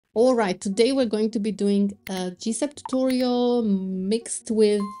All right, today we're going to be doing a Gsap tutorial mixed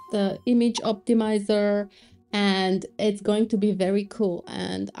with the image optimizer, and it's going to be very cool.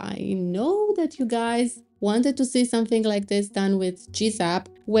 And I know that you guys wanted to see something like this done with Gsap,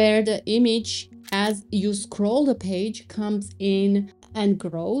 where the image, as you scroll the page, comes in and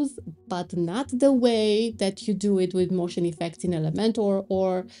grows, but not the way that you do it with motion effects in Elementor,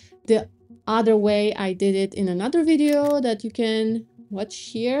 or the other way I did it in another video that you can watch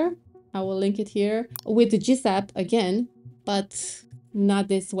here. I will link it here with the Gsap again, but not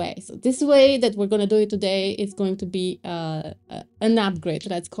this way. So this way that we're going to do it today is going to be an upgrade.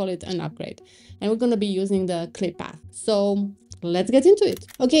 Let's call it an upgrade. And we're going to be using the clip path. So let's get into it.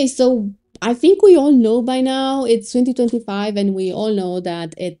 Okay, so I think we all know by now it's 2025, and we all know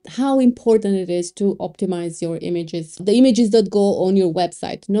that how important it is to optimize your images, the images that go on your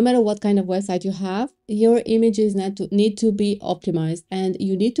website. No matter what kind of website you have, your images need to be optimized, and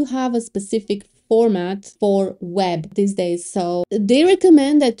you need to have a specific format for web these days. So they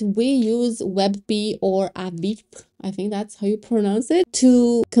recommend that we use WebP or AVIP, I think that's how you pronounce it,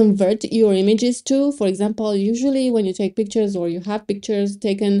 to convert your images to. For example, usually when you take pictures or you have pictures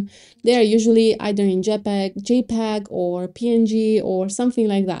taken, they are usually either in JPEG or PNG or something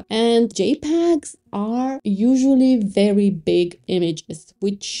like that. And JPEGs are usually very big images,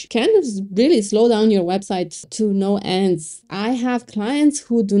 which can really slow down your website to no ends. I have clients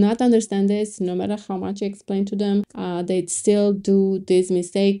who do not understand this. No matter how much I explain to them, they still do this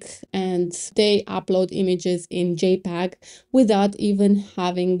mistake, and they upload images in JPEG without even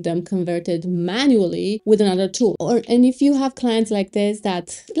having them converted manually with another tool. And if you have clients like this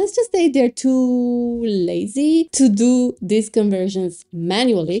that, let's just say, they're too lazy to do these conversions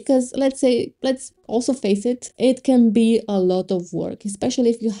manually, because let's also face it, it can be a lot of work, especially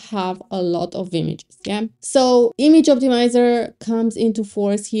if you have a lot of images. Yeah, so image optimizer comes into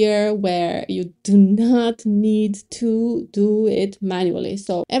force here, where you do not need to do it manually.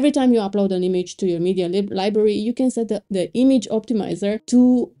 So every time you upload an image to your media library, you can set the image optimizer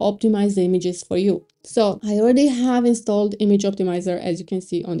to optimize the images for you. So I already have installed image optimizer, as you can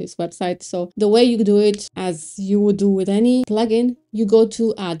see on this website. So the way you do it, as you would do with any plugin, you go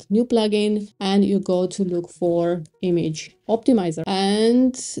to add new plugin and you go to look for image optimizer,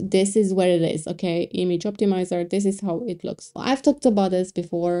 and this is where it is. Okay, image optimizer, this is how it looks. I've talked about this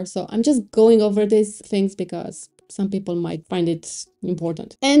before, so I'm just going over these things because some people might find it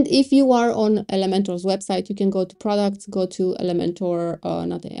important. And if you are on Elementor's website, you can go to products, go to Elementor,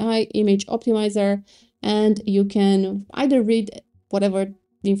 not AI, image optimizer, and you can either read whatever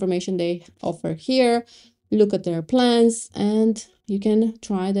the information they offer here, look at their plans, and you can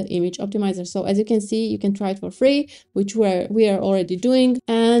try the image optimizer. So as you can see, you can try it for free, which we are already doing,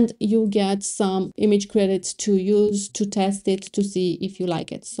 and you get some image credits to use to test it to see if you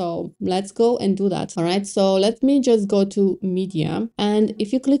like it. So let's go and do that. All right, so let me just go to media, and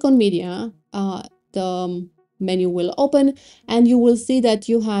if you click on media, the menu will open and you will see that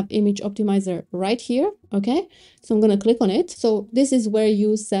you have image optimizer right here. Okay, so I'm gonna click on it. So this is where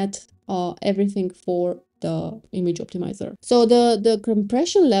you set everything for the image optimizer. So the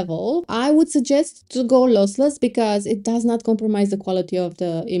compression level, I would suggest to go lossless because it does not compromise the quality of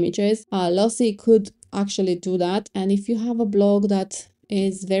the images. Lossy could actually do that, and if you have a blog that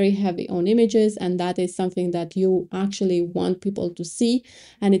is very heavy on images, and that is something that you actually want people to see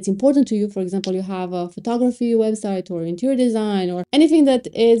and it's important to you, for example, you have a photography website or interior design or anything that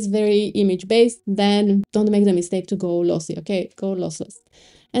is very image based, then don't make the mistake to go lossy. Okay, go lossless.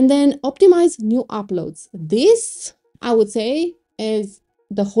 And then optimize new uploads. This, I would say, is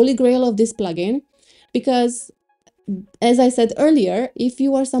the holy grail of this plugin, because as I said earlier, if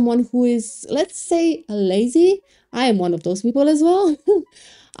you are someone who is, let's say, lazy, I am one of those people as well,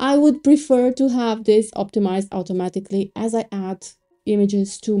 I would prefer to have this optimized automatically as I add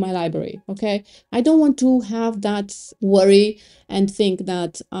images to my library. Okay, I don't want to have that worry and think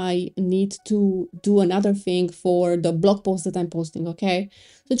that I need to do another thing for the blog post that I'm posting. Okay,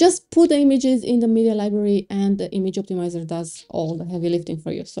 so just put the images in the media library and the image optimizer does all the heavy lifting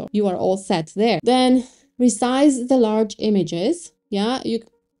for you, so you are all set there. Then resize the large images. Yeah,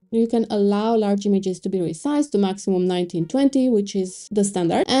 you can allow large images to be resized to maximum 1920, which is the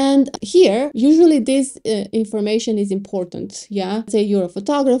standard. And here, usually this information is important. Yeah, say you're a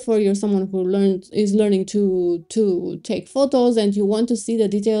photographer, you're someone who is learning to take photos, and you want to see the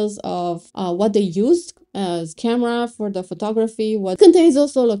details of what they used as camera for the photography. What contains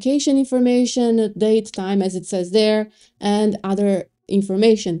also location information, date, time, as it says there, and other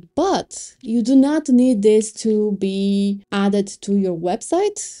information, but you do not need this to be added to your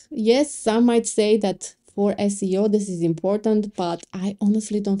website. Yes, some might say that for SEO, this is important, but I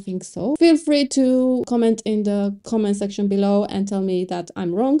honestly don't think so. Feel free to comment in the comment section below and tell me that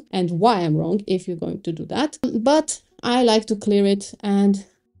I'm wrong and why I'm wrong if you're going to do that. But I like to clear it, and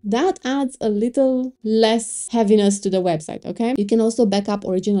that adds a little less heaviness to the website, okay? You can also back up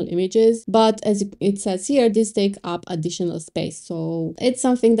original images, but as it says here, this take up additional space. So it's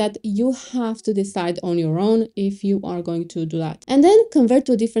something that you have to decide on your own if you are going to do that. And then convert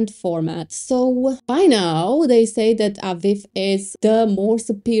to a different format. So by now, they say that Aviv is the more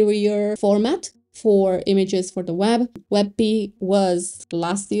superior format for images for the web. WebP was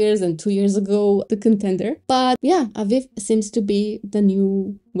last year's and 2 years ago the contender, but yeah, Aviv seems to be the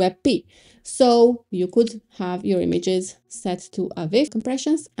new WebP. So you could have your images set to Aviv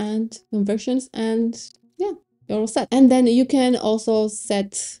compressions and conversions, and yeah, you're all set. And then you can also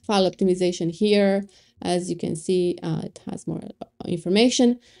set file optimization here. As you can see, it has more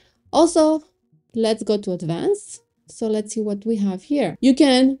information. Also, let's go to advanced. So let's see what we have here. You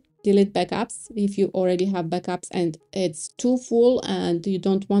can delete backups if you already have backups and it's too full and you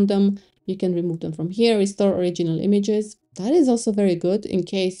don't want them. You can remove them from here. Restore original images. That is also very good in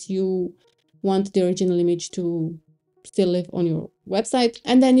case you want the original image to still live on your website.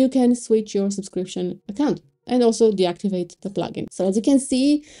 And then you can switch your subscription account and also deactivate the plugin. So as you can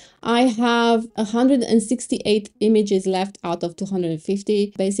see, I have 168 images left out of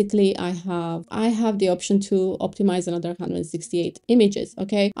 250. Basically, I have the option to optimize another 168 images,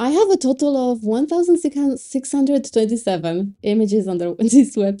 okay? I have a total of 1,627 images on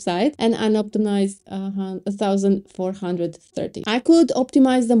this website and unoptimized 1,430. I could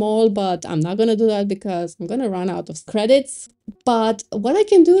optimize them all, but I'm not gonna do that because I'm gonna run out of credits. But what I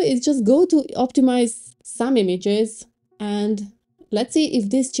can do is just go to optimize some images and let's see if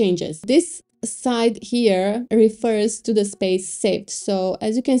this changes. This side here refers to the space saved. So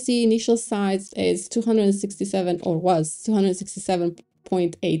as you can see, initial size is 267 or was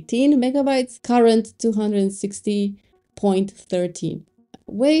 267.18 megabytes, current 260.13.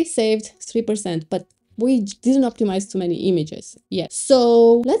 We saved 3%, but we didn't optimize too many images yet.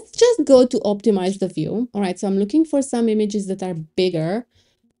 So let's just go to optimize the view. All right, so I'm looking for some images that are bigger,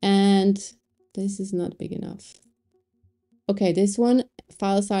 and this is not big enough. Okay, this one,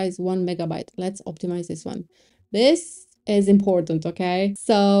 file size 1 megabyte. Let's optimize this one. This is important, okay?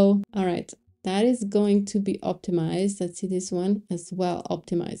 So, all right, that is going to be optimized. Let's see this one as well,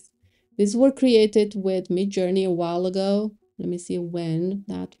 optimized. These were created with Midjourney a while ago. Let me see when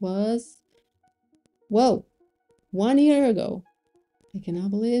that was. Whoa, 1 year ago. I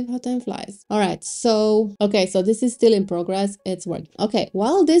cannot believe how time flies. All right, so, okay, so this is still in progress. It's working. Okay,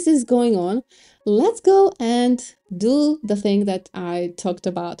 while this is going on, let's go and do the thing that I talked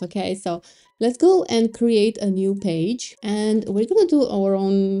about, okay? So let's go and create a new page, and we're gonna do our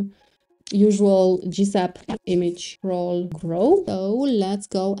own usual Gsap image roll grow. So let's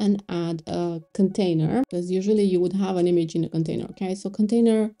go and add a container, because usually you would have an image in a container, okay? So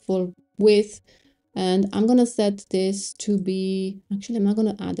container full width. And I'm gonna set this to be, actually, I'm not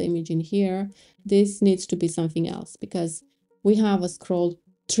gonna add the image in here. This needs to be something else because we have a scroll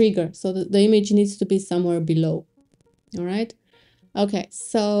trigger. So the image needs to be somewhere below. All right. Okay,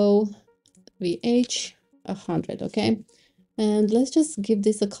 so VH 100, okay. And let's just give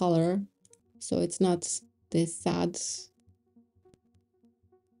this a color so it's not this sad,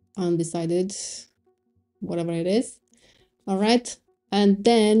 undecided, whatever it is. All right. And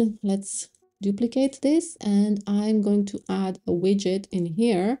then let's duplicate this, and I'm going to add a widget in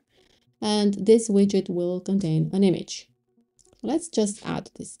here, and this widget will contain an image. Let's just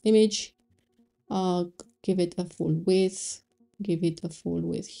add this image, give it a full width, give it a full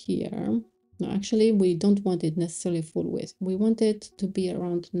width here. No, actually, we don't want it necessarily full width. We want it to be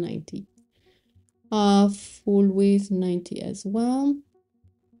around 90. Full width 90 as well.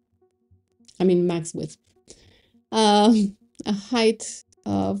 I mean, max width. A height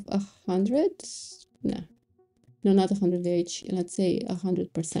of 100. No, not 100 H. Let's say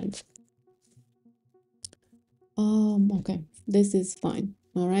 100%. Okay, this is fine.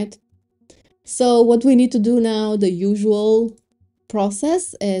 All right. So what we need to do now, the usual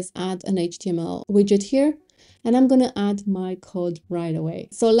process, is add an HTML widget here, and I'm gonna add my code right away.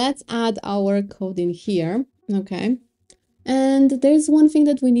 So let's add our code in here. Okay. And there's one thing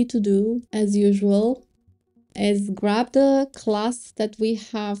that we need to do, as usual, is grab the class that we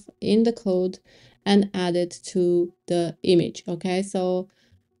have in the code and add it to the image. Okay, so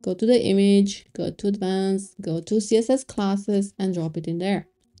go to the image, go to advanced, go to CSS classes and drop it in there.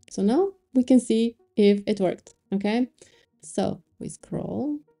 So now we can see if it worked. Okay, so we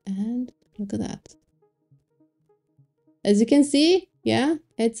scroll and look at that. As you can see, yeah,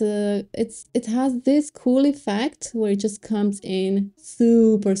 it has this cool effect where it just comes in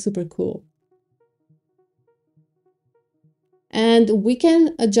super, super cool. And we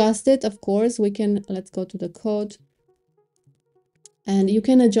can adjust it, of course. We can, let's go to the code. And you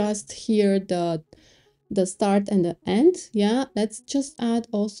can adjust here the start and the end. Yeah, let's just add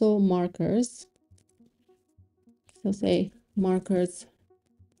also markers. So say markers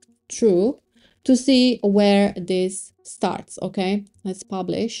true to see where this starts. Okay, let's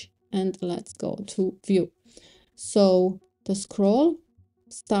publish and let's go to view. So the scroll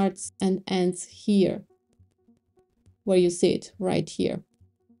starts and ends here, where you see it right here.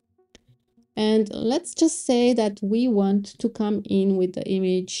 And let's just say that we want to come in with the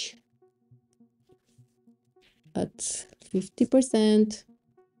image at 50%.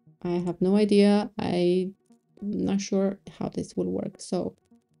 I have no idea. I'm not sure how this will work. So,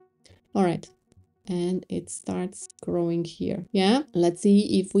 all right. And it starts growing here. Yeah, let's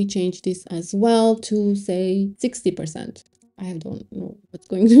see if we change this as well to say 60%. I don't know what's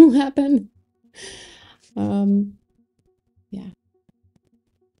going to happen. Yeah,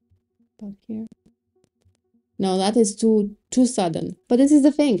 about here. No, that is too sudden. But this is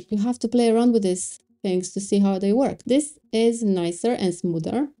the thing. You have to play around with these things to see how they work. This is nicer and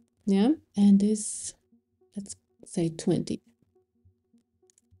smoother. Yeah, and this, let's say 20.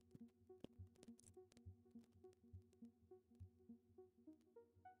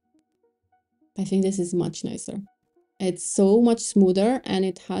 I think this is much nicer. It's so much smoother and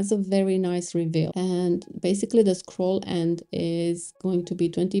it has a very nice reveal. And basically the scroll end is going to be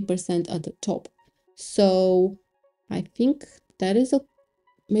 20% at the top. So I think that is a,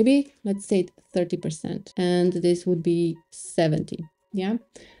 maybe let's say 30%, and this would be 70. Yeah,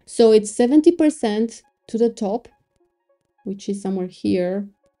 so it's 70% to the top, which is somewhere here.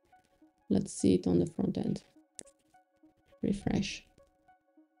 Let's see it on the front end. Refresh.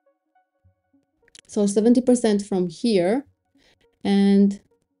 So 70% from here and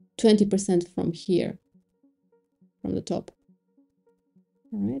 20% from here, from the top.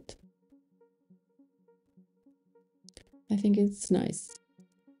 All right. I think it's nice.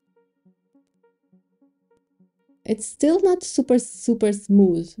 It's still not super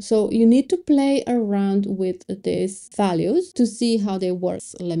smooth, so you need to play around with these values to see how they work.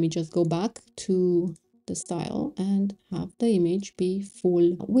 So let me just go back to the style and have the image be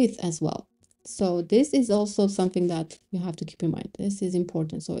full width as well. So this is also something that you have to keep in mind. This is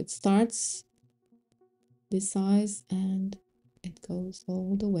important. So it starts this size and it goes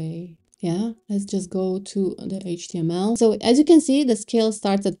all the way. Yeah, let's just go to the HTML. So as you can see, the scale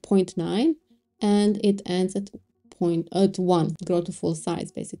starts at 0.9 and it ends at 1, grow to full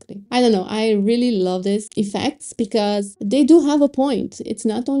size, basically. I don't know, I really love these effects because they do have a point. It's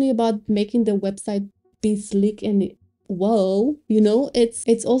not only about making the website be sleek and whoa, you know,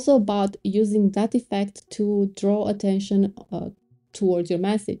 it's also about using that effect to draw attention towards your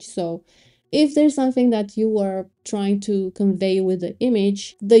message. So if there's something that you are trying to convey with the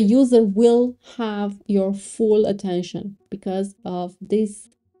image, the user will have your full attention because of this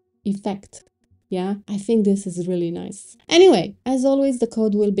effect. Yeah, I think this is really nice. Anyway, as always, the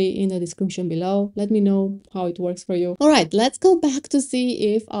code will be in the description below. Let me know how it works for you. All right, let's go back to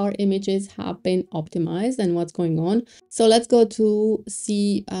see if our images have been optimized and what's going on. So let's go to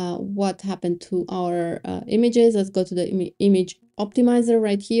see what happened to our images. Let's go to the image optimizer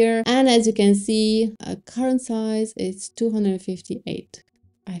right here. And as you can see, current size is 258.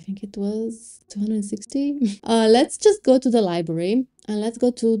 I think it was 260. Let's just go to the library and let's go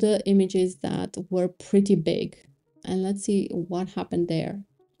to the images that were pretty big and let's see what happened there.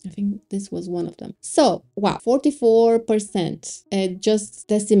 I think this was one of them. So, wow, 44%. It just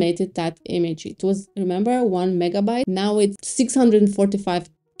decimated that image. It was, remember, 1 megabyte. Now it's 645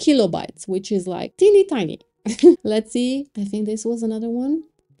 kilobytes, which is like teeny tiny. Let's see. I think this was another one.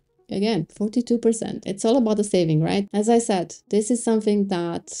 Again, 42%. It's all about the saving, right? As I said, this is something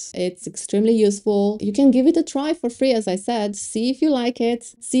that it's extremely useful. You can give it a try for free, as I said. See if you like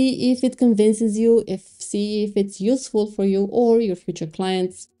it. See if it convinces you. See if it's useful for you or your future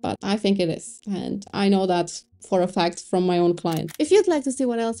clients. But I think it is. And I know that for a fact from my own client. If you'd like to see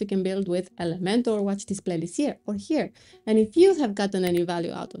what else you can build with Elementor, watch this playlist here or here. And if you have gotten any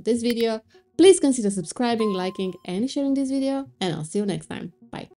value out of this video, please consider subscribing, liking, and sharing this video. And I'll see you next time.